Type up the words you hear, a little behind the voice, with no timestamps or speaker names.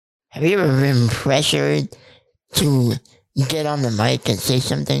Have you ever been pressured to get on the mic and say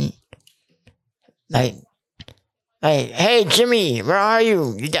something? Like, hey Jimmy, where are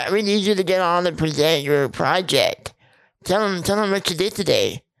you? We need you to get on and present your project. Tell them what you did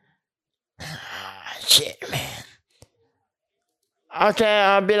today. Shit, man. Okay,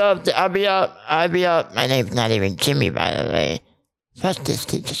 I'll be up. My name's not even Jimmy, by the way. Fuck this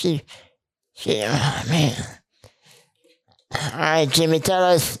teacher. She, oh, man. Alright, Jimmy, tell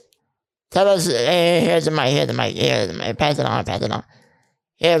us, hey, here's the mic, pass it on.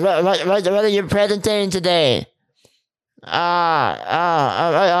 Yeah, what are you presenting today? Yeah.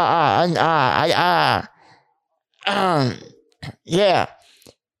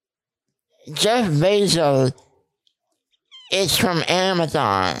 Jeff Bezos is from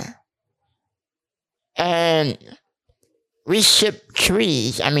Amazon. And we ship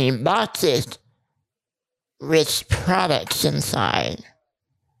boxes with products inside.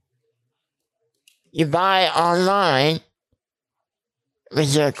 You buy online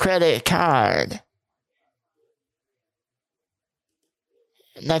with your credit card.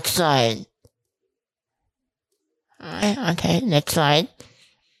 Next slide. Alright, okay, next slide.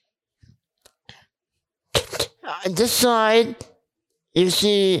 This slide, you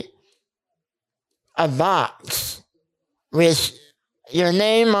see a box with your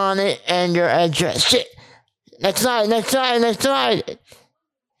name on it and your address. Shit. Next slide.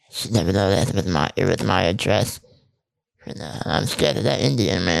 Should never know that with my address. I'm scared of that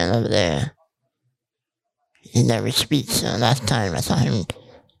Indian man over there. He never speaks. So last time I saw him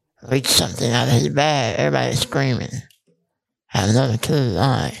reach something out of his bag, everybody was screaming. I have another clue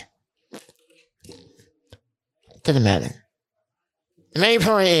why. It doesn't matter. The main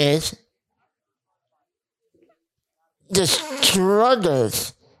point is the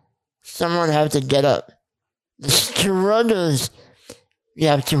struggles someone have to get up. The struggles you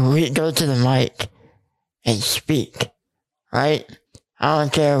have to go to the mic and speak, right? I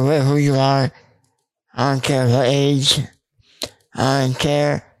don't care who you are. I don't care what age. I don't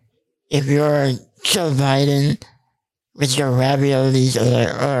care if you're Joe Biden with your raviolis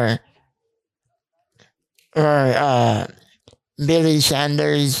or Billy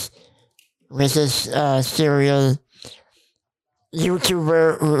Sanders with his serial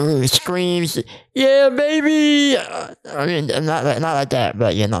YouTuber who screams, "Yeah, baby!" Not like that,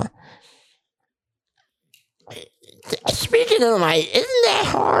 but you know. Speaking of mic, isn't that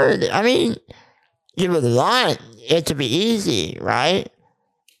hard? You would want it to be easy, right?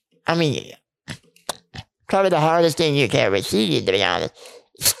 Probably the hardest thing you can receive, to be honest.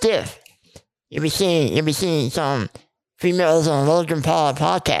 Stiff. You'll be seeing some females on Logan Paul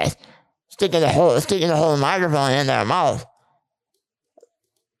podcast sticking the whole microphone in their mouth.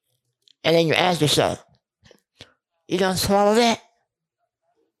 And then you ask yourself, you don't swallow that?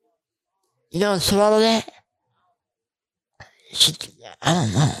 You don't swallow that? I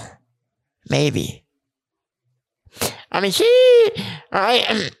don't know. Maybe. Alright,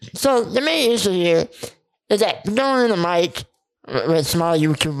 so the main issue here is that going in the mic with small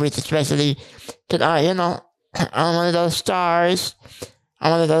YouTubers especially, because I'm one of those stars.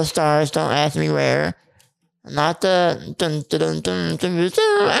 Don't ask me where. Not the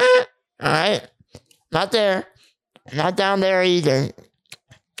alright? Not there. Not down there either.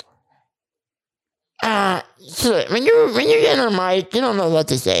 So when you get on a mic, you don't know what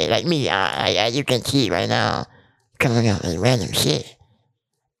to say. Like me, as you can see right now, coming up with random shit.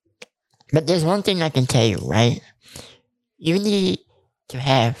 But there's one thing I can tell you, right? You need to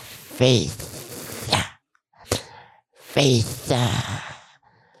have faith.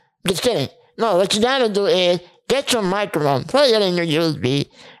 Just kidding. No, what you gotta do is get your microphone, plug it in your USB,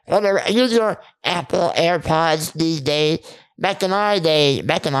 whatever. Use your Apple AirPods these days. Back in my days,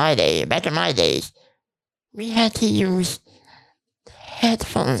 we had to use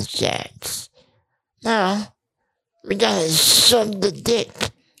headphones jacks. Now, we gotta shove the dick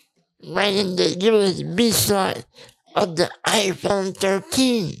right in the USB slot of the iPhone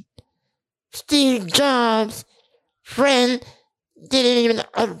 13. Steve Jobs' friend didn't even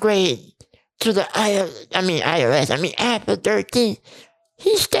upgrade to the Apple 13.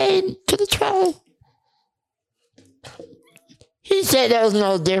 He stayed to the 12. He said there was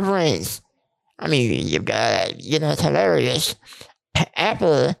no difference. It's hilarious.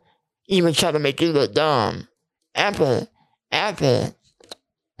 Apple even tried to make you look dumb. Apple. Here,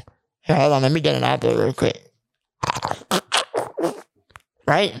 hold on, let me get an apple real quick.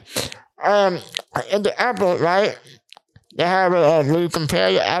 Right? In the Apple, right? They have you compare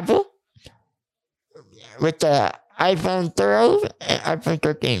your Apple with the iPhone 12 and iPhone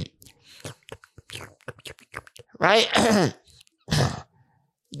 13. Right?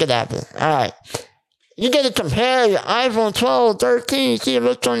 Good Apple. Alright. You get to compare your iPhone 12, 13, see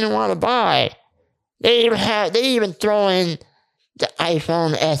which one you want to buy. They even throw in the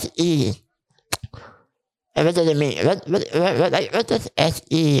iPhone SE. And what does it mean? What does SE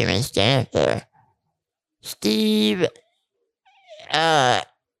even stand for? Steve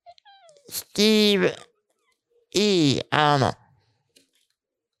E. I don't know.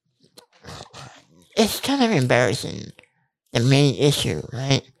 It's kind of embarrassing, the main issue,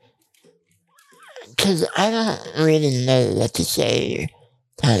 right? Because I don't really know what to say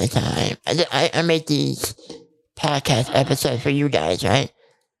time to time. I make these podcast episodes for you guys, right?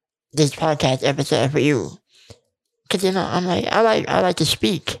 This podcast episode for you. Because, I like to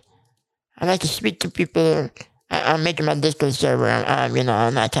speak. I like to speak to people. I'm making my Discord server. I'm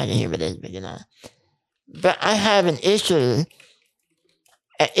not talking here with this, but, But I have an issue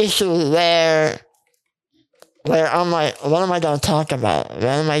where I'm like, what am I going to talk about? What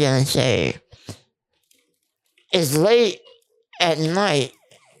am I going to say? It's late at night,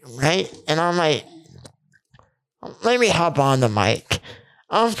 right? And I'm like, let me hop on the mic.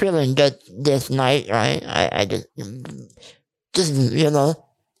 I'm feeling good this night, right? I just,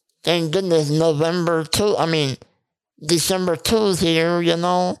 thank goodness December 2's here, You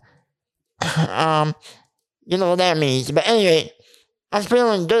know what that means. But anyway, I'm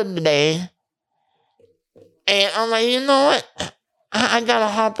feeling good today. And I'm like, you know what? I gotta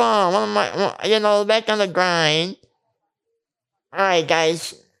hop on. Back on the grind. Alright,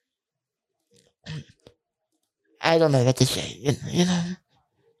 guys. I don't know what to say.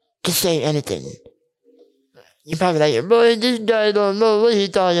 Just say anything. You're probably like, boy, this guy don't know what he's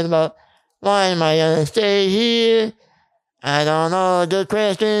talking about. Why am I gonna stay here? I don't know. Good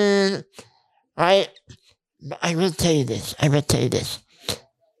question. Right? But I will tell you this.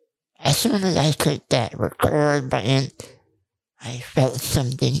 As soon as I clicked that record button, I felt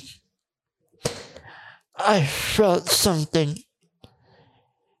something.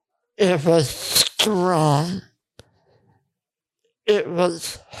 It was strong. It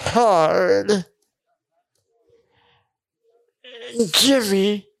was hard.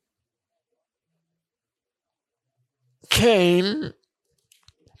 Jimmy came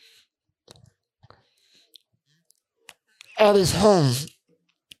at his home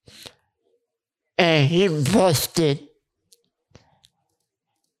and he busted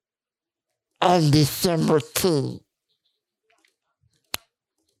on December 2.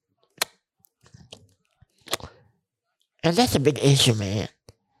 And that's a big issue, man.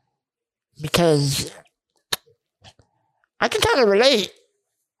 Because I can kind of relate.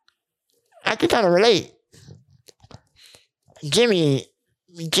 Jimmy,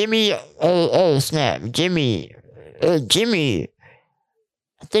 oh snap. Jimmy,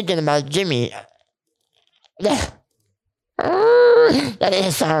 thinking about Jimmy. That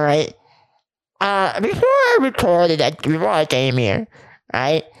didn't sound right. Before I came here,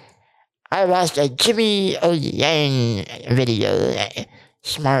 right, I watched a Jimmy O Yang video.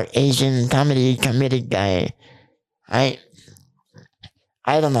 Smart Asian comedic guy, right?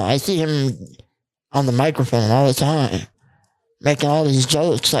 I don't know. I see him on the microphone all the time, making all these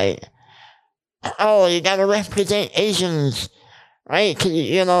jokes like, oh, you gotta represent Asians, right? Cause,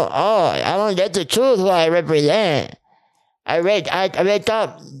 I don't get to choose who I represent. I wake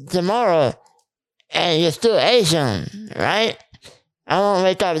up tomorrow and you're still Asian, right? I won't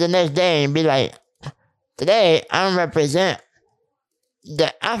wake up the next day and be like, today I represent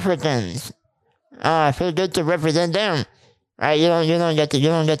the Africans. I feel good to represent them, right? You don't get to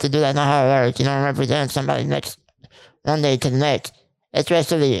do that. Not how it works. You don't represent somebody next one day to the next.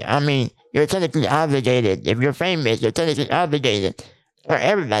 Especially, you're technically obligated. If you're famous, you're technically obligated, or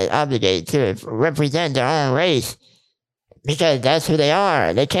everybody's obligated to represent their own race, because that's who they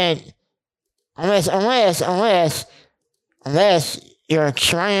are. They can't, unless you're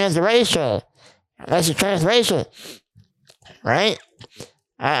transracial. Right?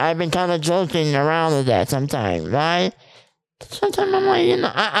 I've been kind of joking around with that sometimes, right? Sometimes I'm like,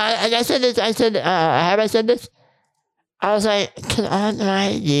 I said this, have I said this? I was like, because all my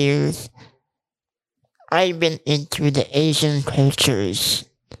years, I've been into the Asian cultures.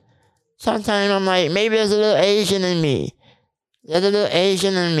 Sometimes I'm like, maybe there's a little Asian in me.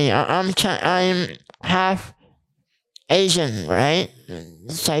 I'm half Asian, right?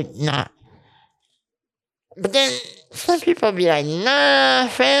 It's like, nah. But then some people be like, nah,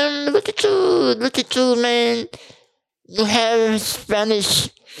 fam, look at you, man. You have Spanish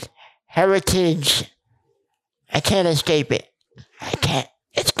heritage. I can't escape it.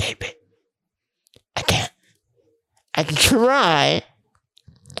 I can try,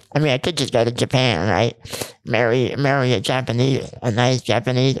 I mean, I could just go to Japan, right? Marry a nice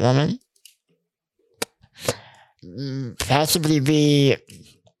Japanese woman. Possibly be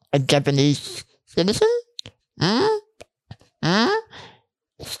a Japanese citizen.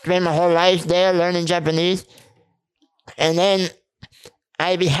 Spend my whole life there learning Japanese, and then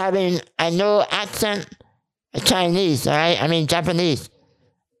I'd be having a no accent Chinese, alright? I mean Japanese.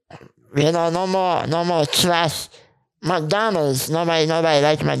 You know, no more trash McDonald's. Nobody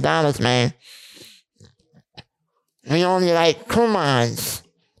likes McDonald's, man. We only like kumans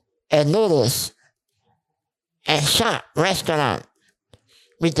and noodles and shop restaurant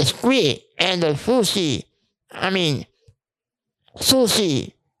with the squid and the sushi. I mean,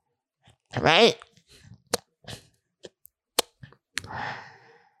 sushi, right?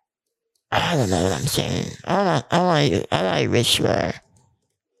 I don't know what I'm saying. All I wish for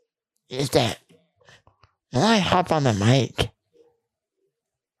is that when I hop on the mic,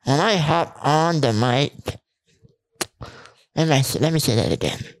 let me say that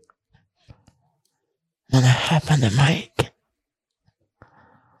again. When I hop on the mic,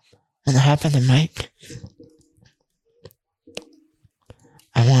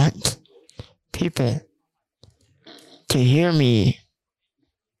 I want people to hear my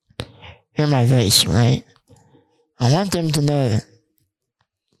voice, right? I want them to know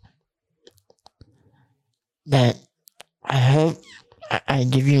that I hope I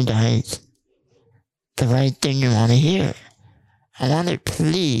give you guys the right thing you want to hear. I want to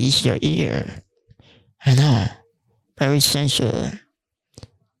please your ear. I know, very sensual.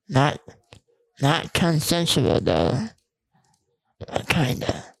 Not consensual though.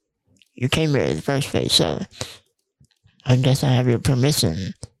 Kinda. You came here in the first place, so I guess I have your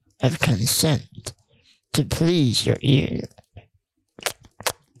permission of consent to please your ear.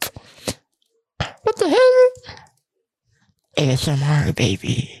 What the hell? ASMR,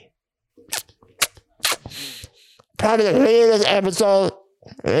 baby. Probably the weirdest episode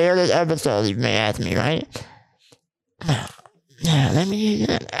you may ask me, right? Yeah, I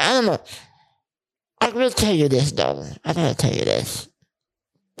don't know. I'm gonna tell you this, though. I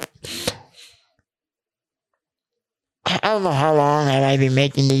don't know how long have I been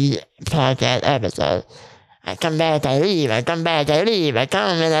making these podcast episodes. I come back, I leave. I come back, I leave. I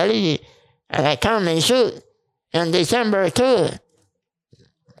come and I leave. And I come and shoot in December too.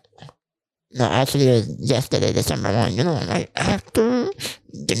 No, actually it was yesterday, December 1. You know, right after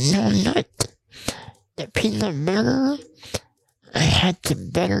the nut, the peanut butter, I had to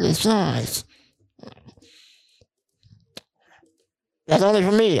butter the sauce. That's only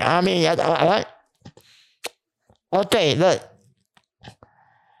for me. I mean, what? Okay, look.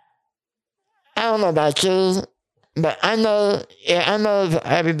 I don't know about you, but I know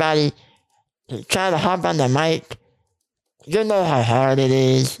everybody try to hop on the mic. You know how hard it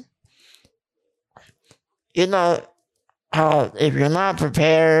is. You know how if you're not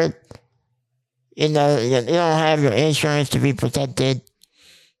prepared, you know, you don't have your insurance to be protected,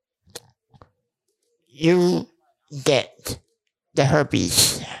 you get the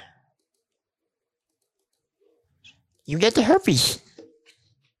herpes. You get the herpes.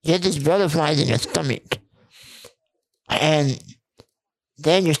 You get these butterflies in your stomach. And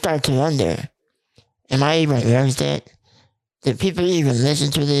then you start to wonder, am I even worth it? Do people even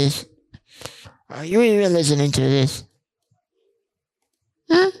listen to this? Are you even listening to this?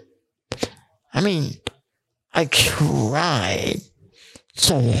 I mean, I tried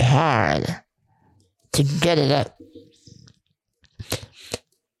so hard to get it up.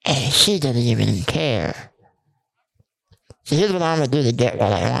 And she doesn't even care. So here's what I'm going to do to get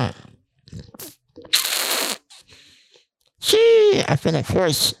what I want.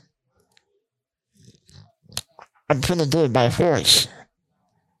 I'm finna do it by force.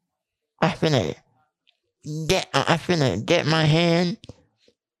 I'm finna get my hand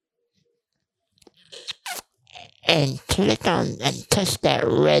and click on and touch that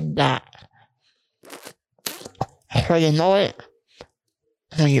red dot. So you know it,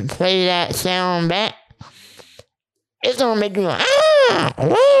 when you play that sound back, it's gonna make you go,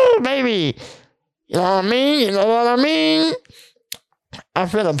 whoa, baby. You know what I mean? I'm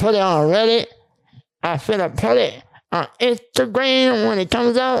finna put it on Reddit. I'm finna put it on Instagram when it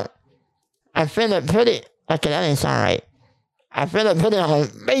comes out. I'm finna put it, okay, that didn't sound right. I'm finna put it on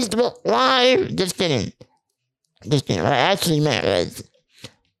Facebook Live. Just kidding. What I actually meant was,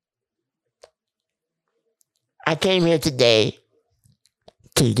 I came here today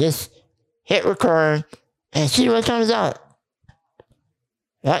to just hit record and see what comes out.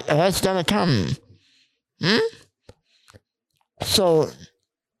 What's gonna come? So,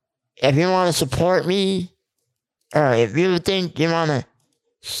 if you want to support me, or if you think you want to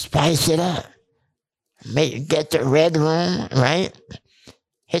Spice it up. Get the red room, right?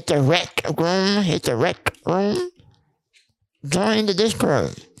 Hit the rec room. Join the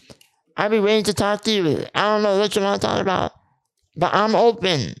Discord. I'll be waiting to talk to you. I don't know what you want to talk about, but I'm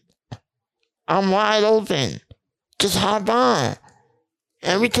open. I'm wide open. Just hop on,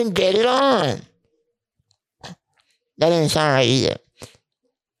 and we can get it on. That didn't sound right either.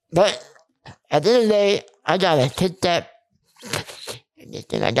 But at the end of the day, I gotta hit that.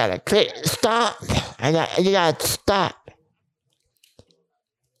 Then I gotta click stop. You gotta stop.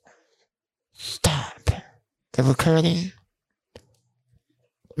 Stop the recording.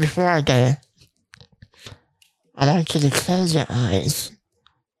 Before I go, I want you to close your eyes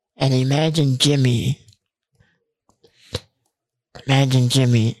and imagine Jimmy. Imagine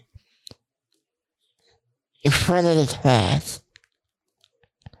Jimmy in front of the class,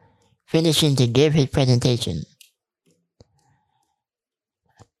 finishing to give his presentation.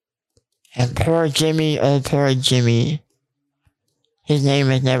 And poor Jimmy, oh poor Jimmy, his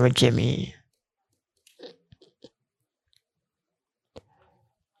name is never Jimmy.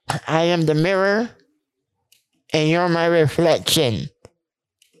 I am the mirror, and you're my reflection.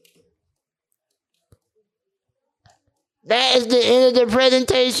 That is the end of the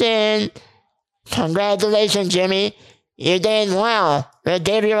presentation. Congratulations, Jimmy. You did well. We'll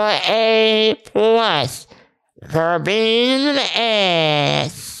give you an A+ for being an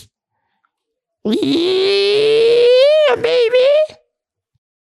ass. Yeah, baby.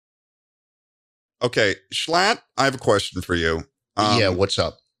 Okay, Schlatt, I have a question for you. Yeah, what's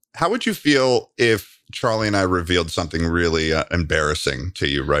up? How would you feel if Charlie and I revealed something really embarrassing to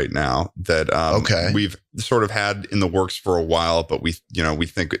you right now that we've sort of had in the works for a while, but we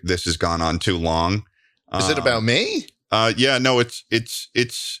think this has gone on too long? Is it about me? Yeah, no, it's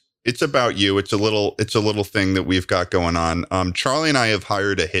about you. It's a little thing that we've got going on. Charlie and I have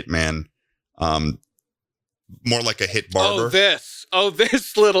hired a hitman, more like a hit barber. Oh,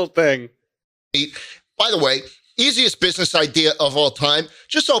 this little thing. By the way, easiest business idea of all time.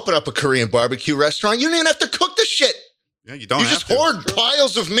 Just open up a Korean barbecue restaurant. You don't even have to cook the shit. Yeah, you don't You have just to. hoard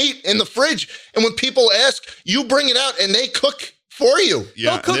piles of meat in the fridge. And when people ask, you bring it out and they cook for you.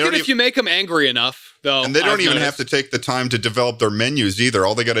 Yeah, They'll cook it if you make them angry enough, though. And they don't even have to take the time to develop their menus either.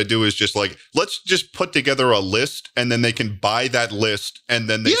 All they got to do is just let's just put together a list, and then they can buy that list, and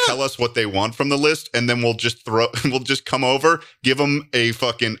then they tell us what they want from the list, and then we'll just come over, give them a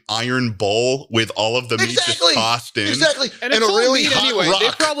fucking iron bowl with all of the meat just tossed in. Exactly. And it's a really meat hot anyway. Rock. They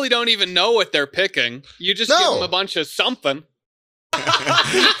probably don't even know what they're picking. You just give them a bunch of something.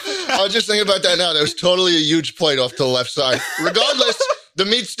 I was just thinking about that now. There was totally a huge plate off to the left side. Regardless, the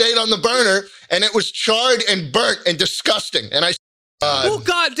meat stayed on the burner, and it was charred and burnt and disgusting. And I well,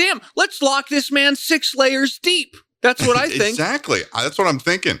 goddamn, let's lock this man 6 layers deep. That's what I think. Exactly. That's what I'm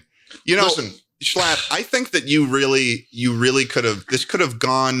thinking. You know, Listen, Schlatt, I think that you really could have, this could have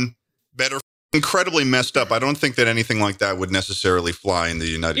gone better. Incredibly messed up. I don't think that anything like that would necessarily fly in the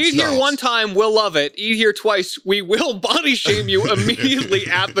United States. Eat here one time, we'll love it. Eat here twice, we will body shame you immediately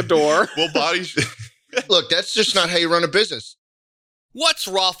at the door. Well, look, that's just not how you run a business. What's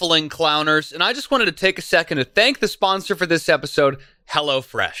ruffling, clowners? And I just wanted to take a second to thank the sponsor for this episode,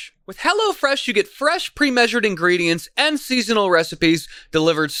 HelloFresh. With HelloFresh, you get fresh, pre-measured ingredients and seasonal recipes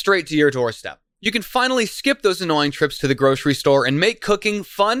delivered straight to your doorstep. You can finally skip those annoying trips to the grocery store and make cooking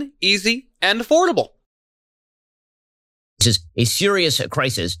fun, easy, and affordable. This is a serious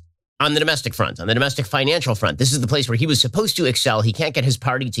crisis on the domestic front, on the domestic financial front. This is the place where he was supposed to excel. He can't get his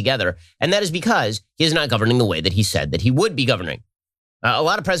party together. And that is because he is not governing the way that he said that he would be governing. A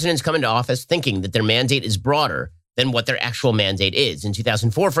lot of presidents come into office thinking that their mandate is broader than what their actual mandate is. In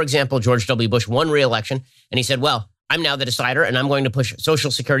 2004, for example, George W. Bush won re-election, and he said, well, I'm now the decider, and I'm going to push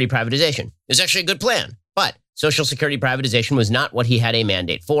Social Security privatization. It was actually a good plan, but Social Security privatization was not what he had a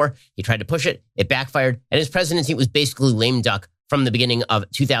mandate for. He tried to push it, it backfired, and his presidency was basically lame duck from the beginning of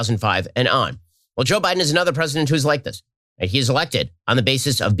 2005 and on. Well, Joe Biden is another president who is like this. He is elected on the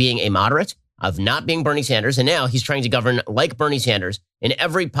basis of being a moderate, of not being Bernie Sanders, and now he's trying to govern like Bernie Sanders in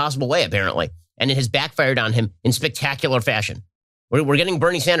every possible way, apparently, and it has backfired on him in spectacular fashion. We're getting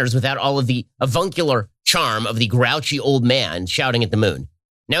Bernie Sanders without all of the avuncular charm of the grouchy old man shouting at the moon.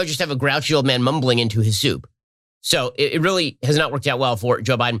 Now we just have a grouchy old man mumbling into his soup. So it really has not worked out well for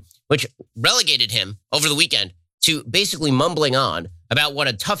Joe Biden, which relegated him over the weekend to basically mumbling on about what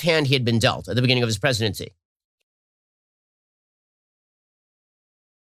a tough hand he had been dealt at the beginning of his presidency.